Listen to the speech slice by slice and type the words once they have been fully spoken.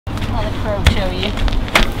I'll show you.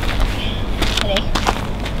 Ready?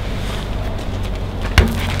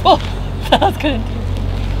 Oh, that's good.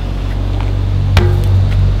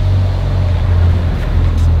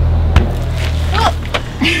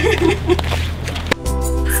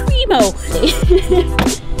 Primo.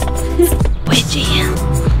 Wedgie.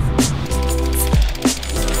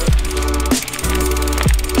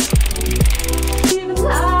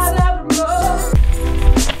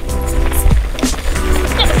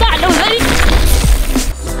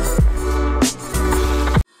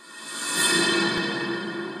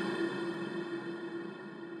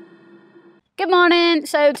 Good morning.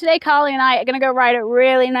 So today Carly and I are going to go ride a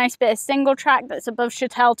really nice bit of single track that's above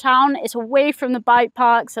Châtel town. It's away from the bike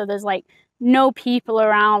park, so there's like no people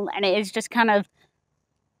around, and it is just kind of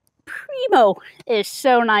primo. It is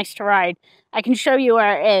so nice to ride. I can show you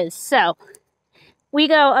where it is. So we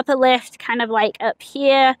go up a lift kind of like up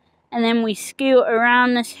here, and then we scoot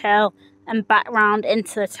around this hill and back round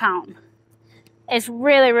into the town. It's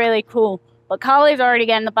really, really cool. But Carly's already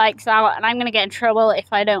getting the bikes out, and I'm going to get in trouble if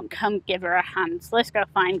I don't come give her a hand. So let's go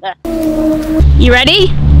find her. You ready?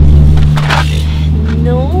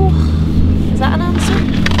 No. Is that an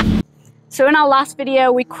answer? So in our last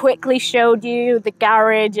video, we quickly showed you the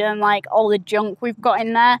garage and like all the junk we've got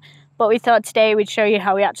in there. But we thought today we'd show you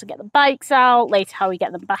how we actually get the bikes out, later how we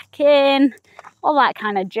get them back in, all that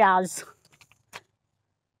kind of jazz.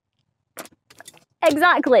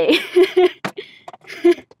 Exactly.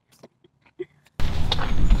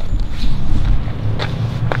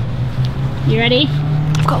 You ready?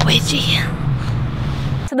 I've got a wedgie.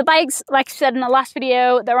 So the bikes, like I said in the last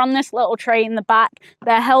video, they're on this little tray in the back.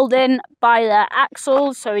 They're held in by their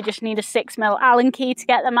axles, so we just need a 6mm Allen key to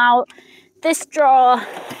get them out. This drawer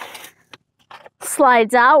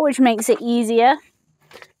slides out, which makes it easier.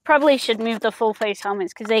 Probably should move the full face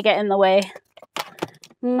helmets because they get in the way.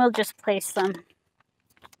 And we'll just place them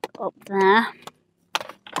up there.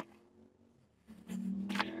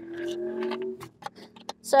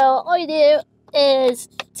 So all you do is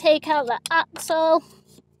take out the axle,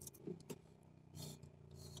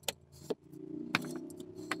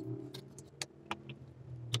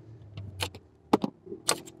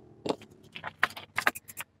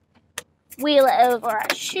 wheel it over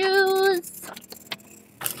our shoes,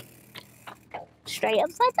 straight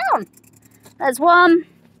upside down. There's one.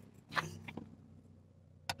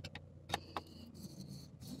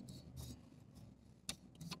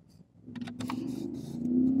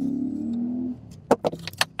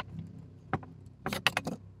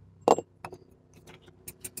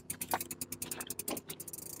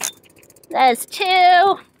 There's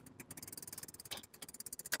two.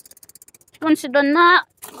 Once you've done that,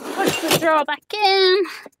 push the drawer back in,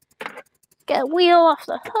 get a wheel off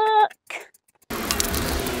the hook.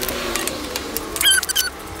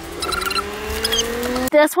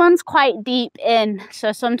 This one's quite deep in,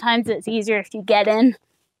 so sometimes it's easier if you get in.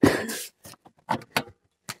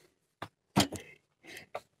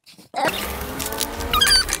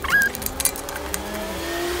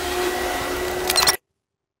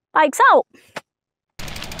 Bike's out.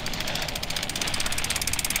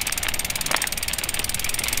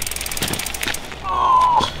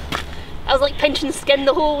 Oh, I was like pinching skin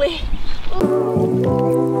the whole way.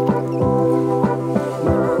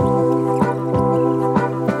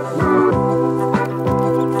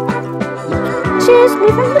 Cheers, me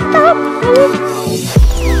from the top.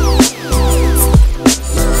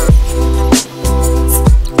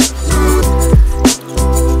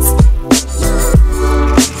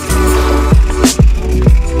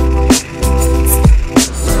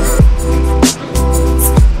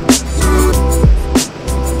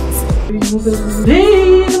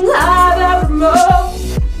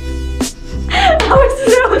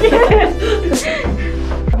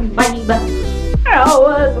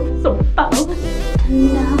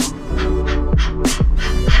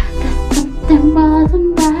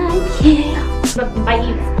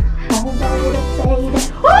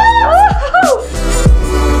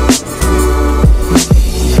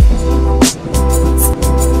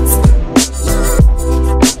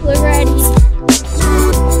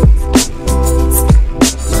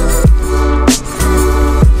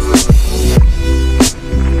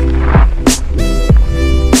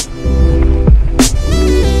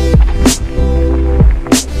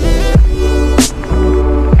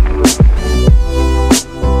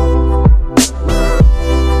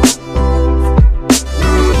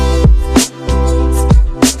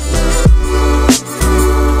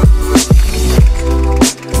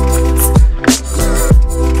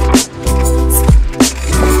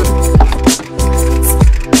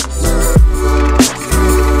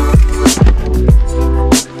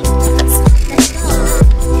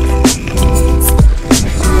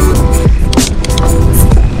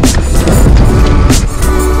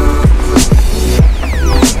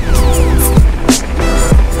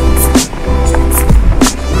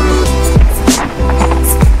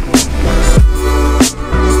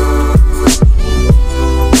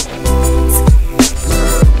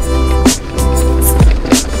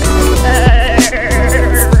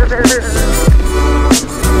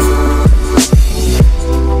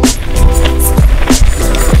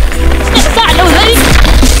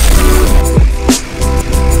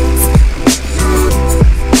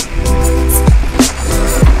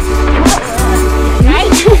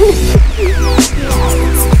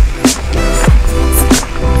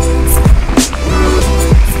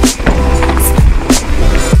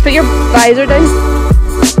 visor down.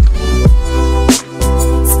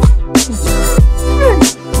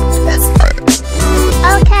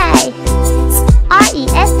 Okay.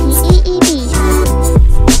 R-E-S-T-E-E-B.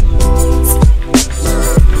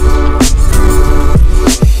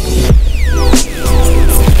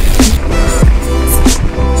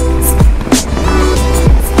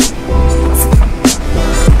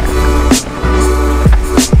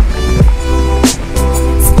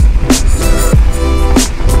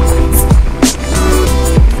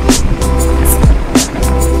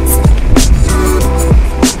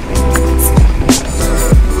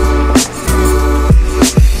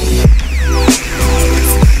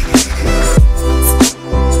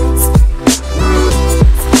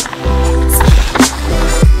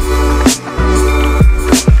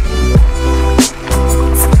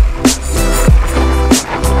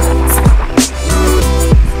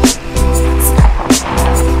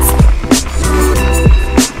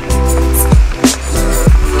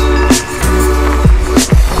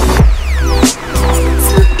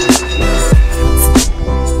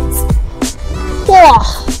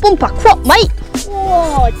 Bumper crop, mate.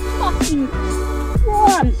 Whoa, it's fucking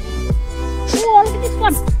one. Whoa, look at this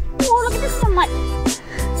one. Whoa, look at this one, mate.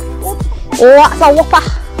 Oh, that's a whopper.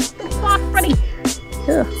 Fuck, Freddy.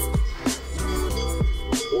 Yeah.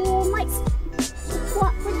 Oh, mate.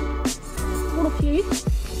 What, Freddy? What a few.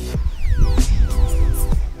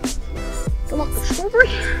 Don't like the strawberry.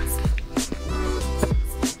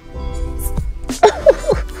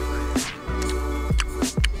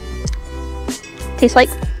 Tastes like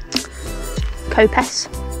cow piss.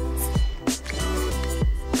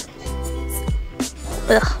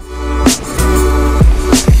 Ugh.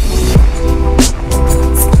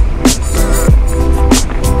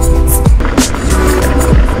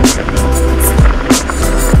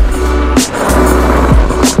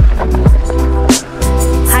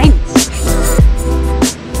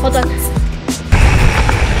 Hold on.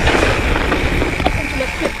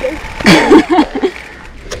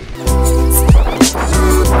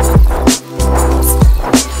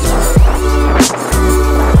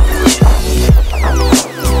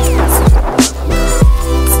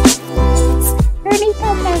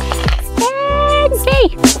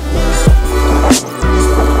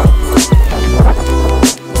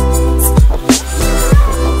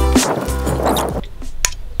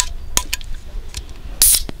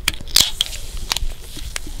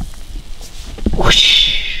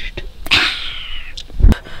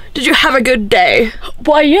 Did you have a good day?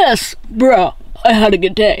 Why, yes, bruh. I had a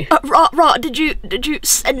good day. Rah, did you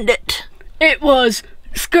send it? It was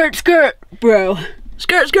skirt, skirt, bro.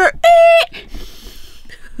 Skirt, skirt.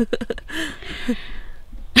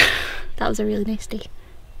 That was a really nice day.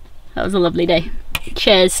 That was a lovely day.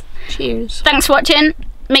 Cheers. Cheers. Thanks for watching.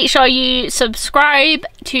 Make sure you subscribe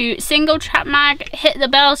to Singletrack Mag, hit the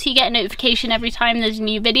bell so you get a notification every time there's a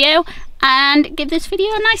new video, and give this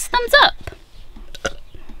video a nice thumbs up.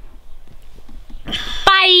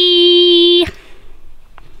 Bye!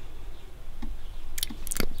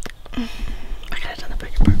 I gotta tell the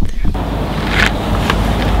bigger part.